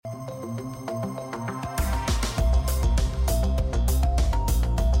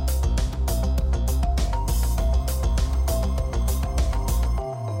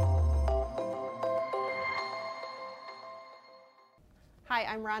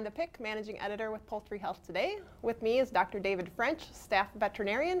I'm Rhonda Pick, Managing Editor with Poultry Health Today. With me is Dr. David French, Staff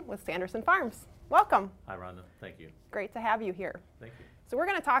Veterinarian with Sanderson Farms. Welcome. Hi, Rhonda. Thank you. Great to have you here. Thank you. So we're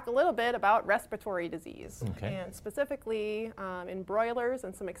going to talk a little bit about respiratory disease, Okay. and specifically in broilers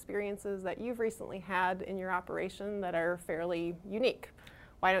and some experiences that you've recently had in your operation that are fairly unique.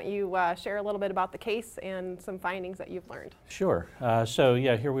 Why don't you share a little bit about the case and some findings that you've learned? Sure. So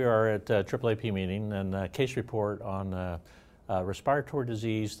here we are at AAAP meeting and a case report on respiratory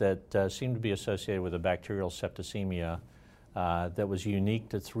disease that seemed to be associated with a bacterial septicemia that was unique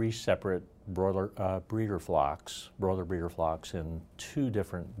to three separate broiler breeder flocks in two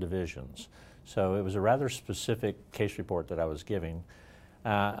different divisions. So it was a rather specific case report that I was giving.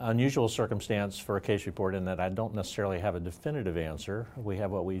 Unusual circumstance for a case report in that I don't necessarily have a definitive answer. We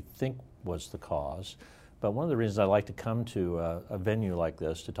have what we think was the cause. But one of the reasons I like to come to a venue like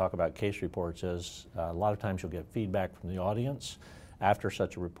this to talk about case reports is a lot of times you'll get feedback from the audience after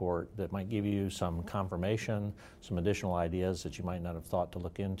such a report that might give you some confirmation, some additional ideas that you might not have thought to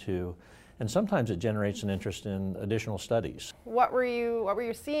look into. And sometimes it generates an interest in additional studies. What were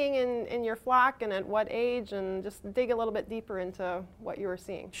you seeing in your flock, and at what age, and just dig a little bit deeper into what you were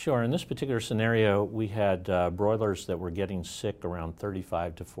seeing? Sure. In this particular scenario, we had broilers that were getting sick around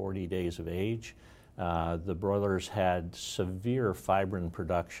 35 to 40 days of age. The broilers had severe fibrin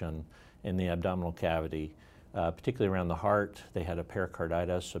production in the abdominal cavity, particularly around the heart. They had a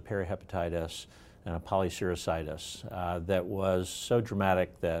pericarditis, a perihepatitis, and a polyserositis that was so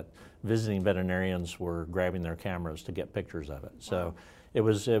dramatic that visiting veterinarians were grabbing their cameras to get pictures of it. So it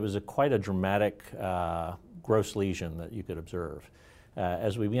was quite a dramatic gross lesion that you could observe.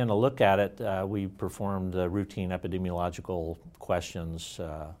 As we began to look at it, we performed routine epidemiological questions.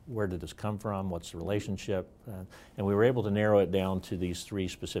 Where did this come from? What's the relationship? And we were able to narrow it down to these three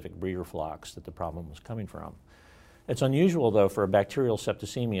specific breeder flocks that the problem was coming from. It's unusual, though, for a bacterial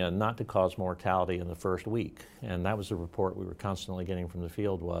septicemia not to cause mortality in the first week. And that was the report we were constantly getting from the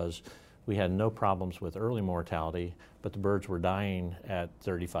field was we had no problems with early mortality, but the birds were dying at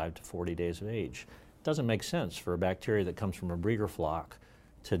 35 to 40 days of age. It doesn't make sense for a bacteria that comes from a breeder flock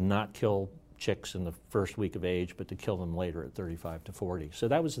to not kill chicks in the first week of age, but to kill them later at 35 to 40. So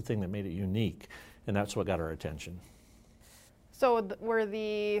that was the thing that made it unique, and that's what got our attention. So were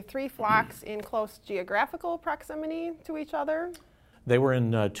the three flocks in close geographical proximity to each other? They were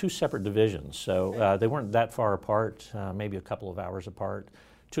in two separate divisions, so they weren't that far apart, maybe a couple of hours apart.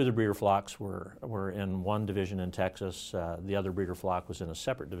 Two of the breeder flocks were in one division in Texas. The other breeder flock was in a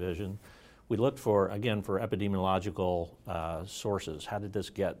separate division. We looked for epidemiological sources. How did this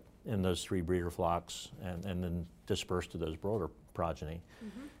get in those three breeder flocks and then disperse to those broiler progeny?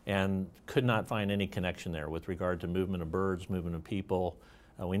 Mm-hmm. And could not find any connection there with regard to movement of birds, movement of people.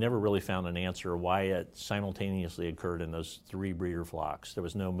 We never really found an answer why it simultaneously occurred in those three breeder flocks. There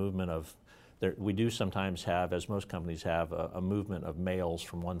was no movement of, we do sometimes have, as most companies have, a movement of males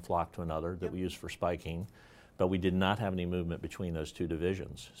from one flock to another that we use for spiking, but we did not have any movement between those two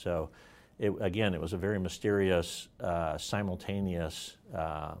divisions. So it was a very mysterious, simultaneous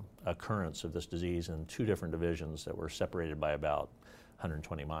occurrence of this disease in two different divisions that were separated by about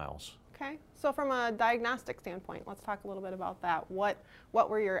 120 miles. Okay, so from a diagnostic standpoint, let's talk a little bit about that. What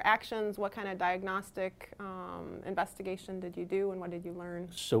were your actions? What kind of diagnostic investigation did you do, and what did you learn?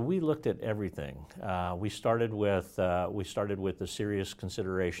 So we looked at everything. We started with the serious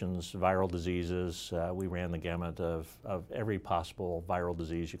considerations, viral diseases. We ran the gamut of every possible viral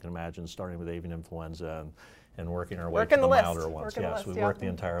disease you can imagine, starting with avian influenza and working our way to the milder ones. Yes, we worked the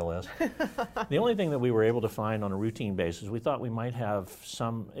entire list. The only thing that we were able to find on a routine basis, we thought we might have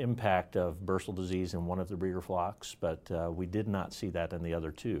some impact of bursal disease in one of the breeder flocks, but we did not see that in the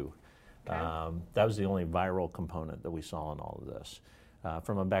other two. Okay. That was the only viral component that we saw in all of this.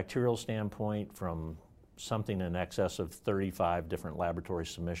 From a bacterial standpoint, from something in excess of 35 different laboratory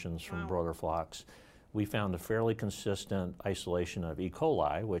submissions from broiler flocks, we found a fairly consistent isolation of E.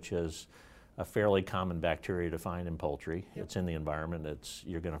 coli, which is a fairly common bacteria to find in poultry. Yep. It's in the environment.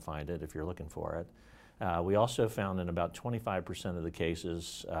 You're going to find it if you're looking for it. We also found in about 25% of the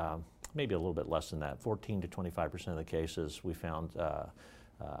cases, maybe a little bit less than that, 14 to 25% of the cases, we found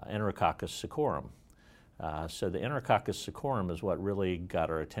Enterococcus cecorum. So the Enterococcus cecorum is what really got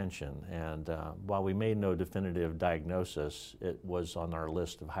our attention. And while we made no definitive diagnosis, it was on our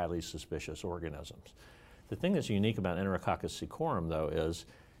list of highly suspicious organisms. The thing that's unique about Enterococcus cecorum, though, is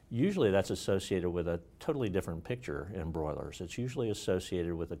usually that's associated with a totally different picture in broilers. It's usually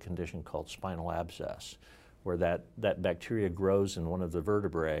associated with a condition called spinal abscess, where that bacteria grows in one of the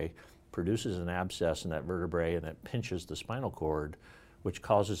vertebrae, produces an abscess in that vertebrae, and it pinches the spinal cord, which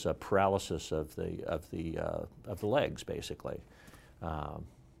causes a paralysis of the legs, basically.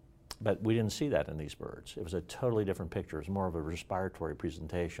 But we didn't see that in these birds. It was a totally different picture. It was more of a respiratory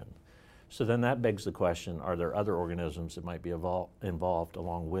presentation. So then that begs the question, are there other organisms that might be involved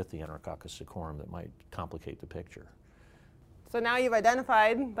along with the Enterococcus cecorum that might complicate the picture? So now you've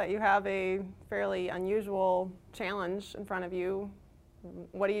identified that you have a fairly unusual challenge in front of you.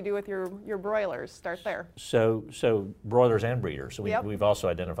 What do you do with your broilers? Start there. So broilers and breeders. So Yep. we've also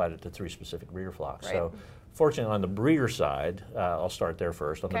identified it to 3 specific breeder flocks. Right. So fortunately on the breeder side, I'll start there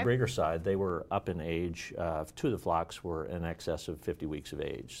first. On Okay. the breeder side, they were up in age. 2 of the flocks were in excess of 50 weeks of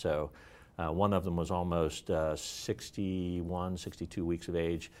age. So one of them was almost 61, 62 weeks of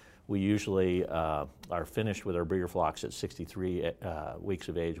age. We usually are finished with our breeder flocks at 63 weeks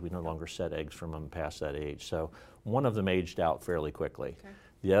of age. We no longer set eggs from them past that age. So one of them aged out fairly quickly. Okay.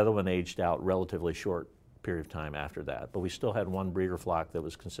 The other one aged out relatively short period of time after that. But we still had one breeder flock that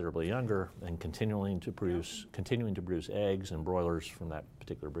was considerably younger and continuing to produce eggs and broilers from that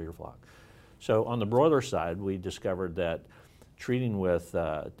particular breeder flock. So on the broiler side, we discovered that treating with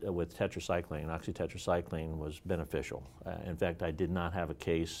tetracycline, oxytetracycline, was beneficial. In fact, I did not have a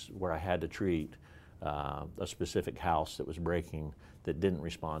case where I had to treat a specific house that was breaking that didn't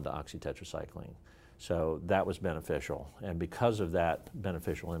respond to oxytetracycline. So that was beneficial. And because of that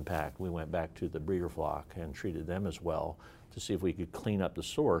beneficial impact, we went back to the breeder flock and treated them as well to see if we could clean up the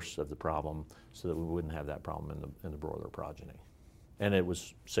source of the problem so that we wouldn't have that problem in the broiler progeny. And it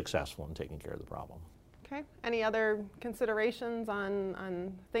was successful in taking care of the problem. Okay. Any other considerations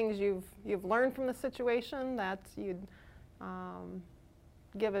on things you've learned from the situation that you'd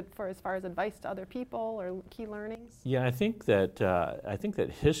give it for as far as advice to other people or key learnings? Yeah, I think that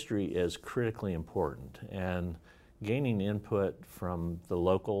history is critically important, and gaining input from the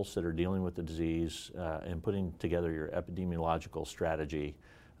locals that are dealing with the disease and putting together your epidemiological strategy,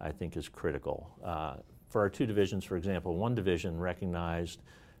 I think, is critical. For our 2 divisions, for example, one division recognized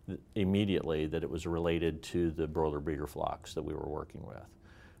immediately that it was related to the broiler breeder flocks that we were working with.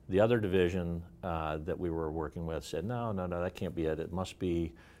 The other division that we were working with said, no, that can't be it. It must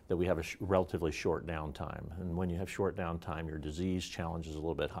be that we have a relatively short downtime. And when you have short downtime, your disease challenge is a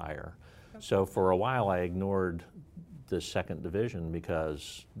little bit higher. Okay. So for a while, I ignored the second division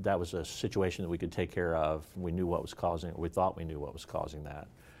because that was a situation that we could take care of. We knew what was causing it. We thought we knew what was causing that.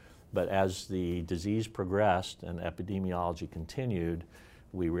 But as the disease progressed and epidemiology continued,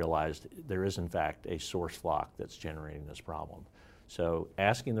 we realized there is, in fact, a source flock that's generating this problem. So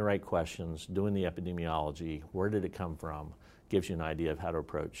asking the right questions, doing the epidemiology, where did it come from, gives you an idea of how to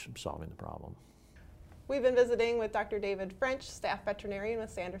approach solving the problem. We've been visiting with Dr. David French, staff veterinarian with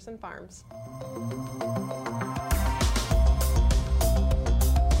Sanderson Farms.